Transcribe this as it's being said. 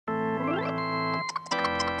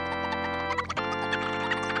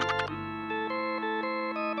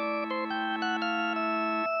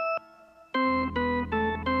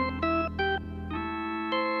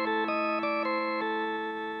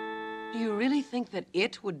really think that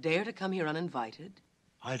it would dare to come here uninvited?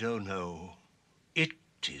 I don't know. It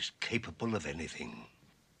is capable of anything.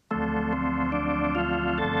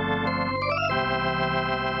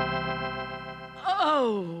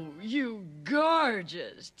 Oh, you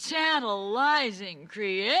gorgeous, tantalizing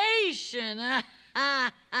creation.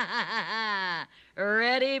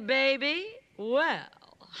 Ready, baby? Well,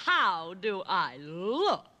 how do I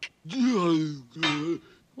look?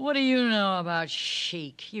 What do you know about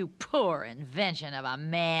chic, you poor invention of a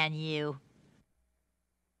man, you?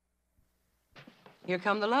 Here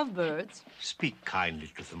come the lovebirds. Speak kindly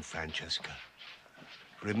to them, Francesca.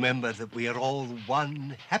 Remember that we are all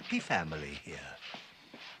one happy family here.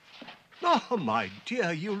 Oh, my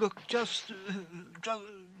dear, you look just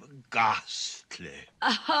ghastly.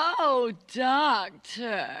 Oh,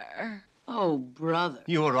 doctor. Oh, brother.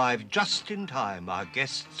 You arrived just in time. Our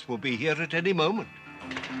guests will be here at any moment.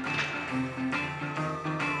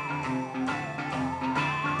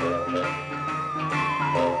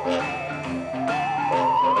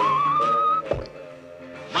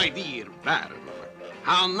 My dear Baron,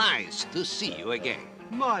 how nice to see you again.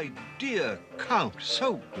 My dear Count,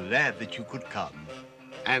 so glad that you could come.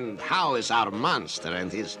 And how is our monster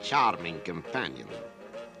and his charming companion?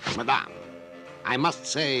 Madame, I must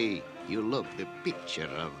say you look the picture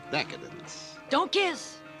of decadence. Don't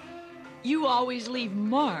kiss. You always leave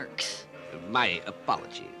marks. My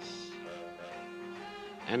apologies.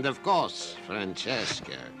 And of course,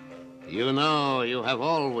 Francesca, you know you have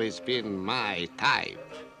always been my type.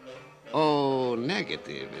 Oh,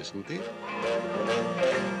 negative, isn't it?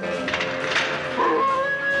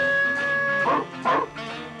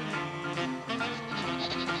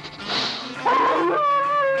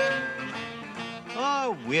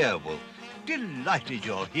 Ah, Werewolf. Delighted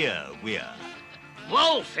you're here, Weir.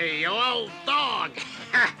 Wolfie, you old dog!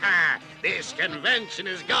 This convention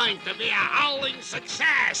is going to be a howling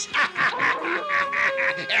success!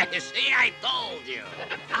 See, I told you.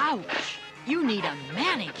 Ouch. You need a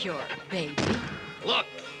manicure, baby. Look,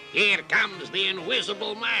 here comes the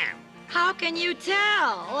Invisible Man. How can you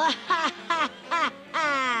tell?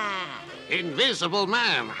 Invisible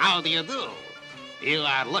Man, how do you do? You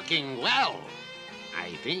are looking well,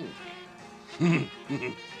 I think.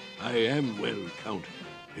 I am well, Count.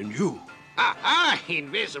 And you?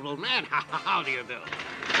 Invisible Man, how do you do?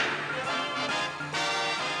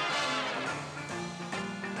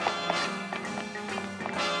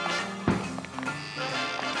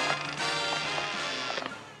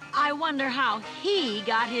 I wonder how he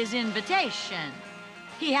got his invitation.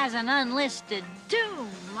 He has an unlisted tomb.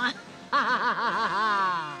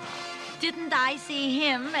 Didn't I see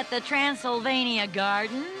him at the Transylvania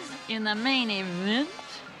Gardens in the main event?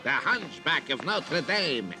 The Hunchback of Notre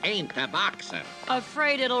Dame ain't a boxer.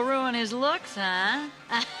 Afraid it'll ruin his looks, huh?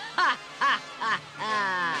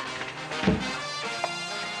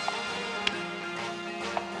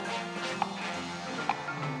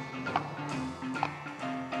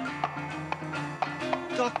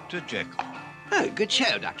 Dr. Jekyll. Oh, good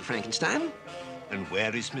show, Dr. Frankenstein. And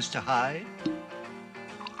where is Mr. Hyde?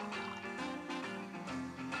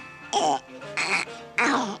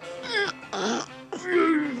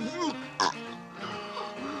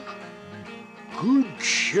 Good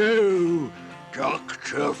show,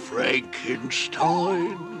 Dr.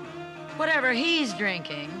 Frankenstein. Whatever he's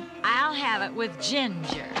drinking, I'll have it with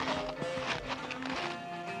ginger.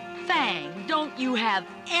 Fang, don't you have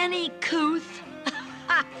any couth?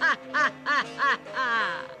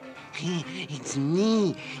 It's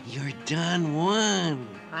me, your Don Juan.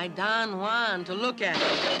 Hi, Don Juan, to look at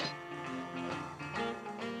it.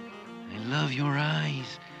 I love your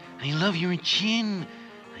eyes. I love your chin.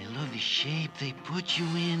 I love the shape they put you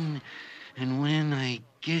in. And when I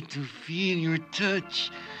get to feel your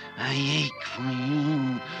touch, I ache for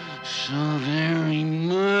you so very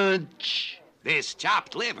much. This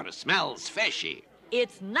chopped liver smells fishy.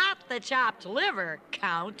 It's not the chopped liver,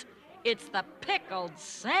 Count. It's the pickled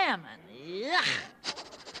salmon. Yuck.